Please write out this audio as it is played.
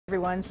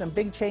Everyone, some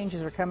big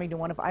changes are coming to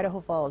one of Idaho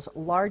Falls'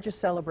 largest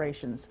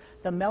celebrations.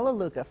 The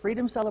Melaleuca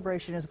Freedom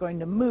Celebration is going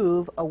to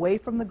move away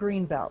from the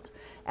Greenbelt.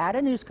 At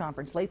a news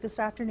conference late this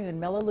afternoon,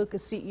 Melaleuca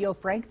CEO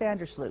Frank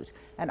Vandersloot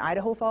and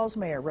Idaho Falls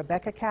Mayor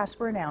Rebecca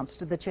Casper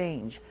announced the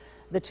change.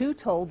 The two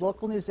told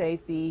Local News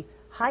 8 the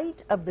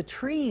height of the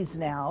trees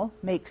now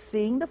makes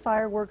seeing the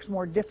fireworks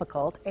more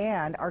difficult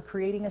and are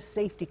creating a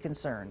safety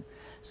concern.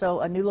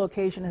 So a new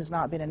location has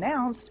not been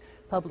announced.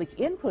 Public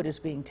input is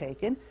being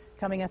taken.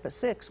 Coming up at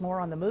 6, more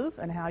on the move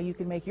and how you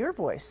can make your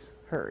voice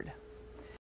heard.